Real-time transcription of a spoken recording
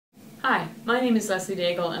Hi, my name is Leslie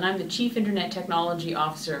Daigle and I'm the Chief Internet Technology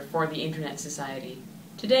Officer for the Internet Society.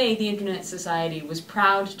 Today, the Internet Society was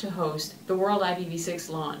proud to host the World IPv6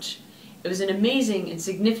 Launch. It was an amazing and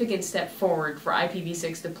significant step forward for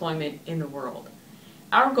IPv6 deployment in the world.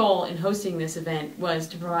 Our goal in hosting this event was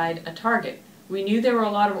to provide a target. We knew there were a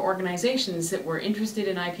lot of organizations that were interested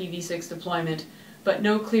in IPv6 deployment, but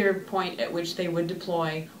no clear point at which they would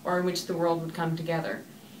deploy or in which the world would come together.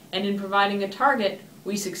 And in providing a target,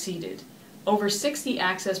 we succeeded. Over 60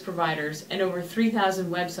 access providers and over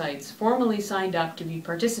 3,000 websites formally signed up to be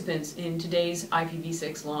participants in today's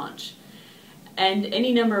IPv6 launch. And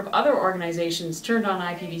any number of other organizations turned on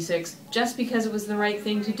IPv6 just because it was the right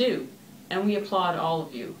thing to do, and we applaud all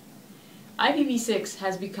of you. IPv6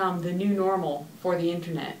 has become the new normal for the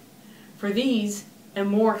Internet, for these and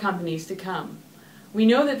more companies to come. We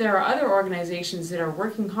know that there are other organizations that are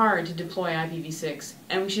working hard to deploy IPv6,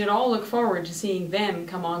 and we should all look forward to seeing them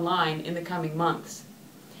come online in the coming months.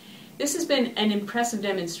 This has been an impressive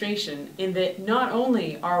demonstration in that not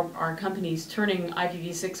only are our companies turning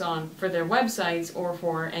IPv6 on for their websites or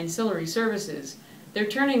for ancillary services, they're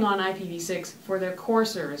turning on IPv6 for their core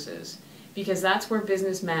services, because that's where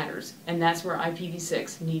business matters, and that's where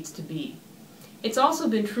IPv6 needs to be. It's also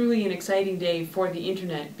been truly an exciting day for the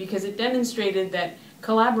Internet because it demonstrated that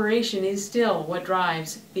collaboration is still what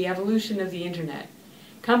drives the evolution of the Internet.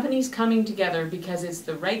 Companies coming together because it's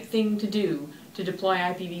the right thing to do to deploy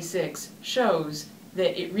IPv6 shows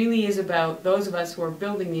that it really is about those of us who are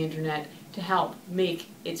building the Internet to help make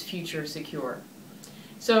its future secure.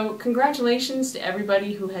 So congratulations to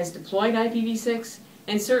everybody who has deployed IPv6,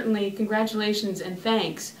 and certainly congratulations and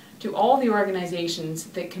thanks to all the organizations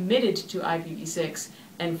that committed to IPv6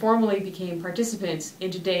 and formally became participants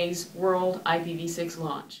in today's World IPv6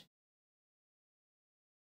 Launch.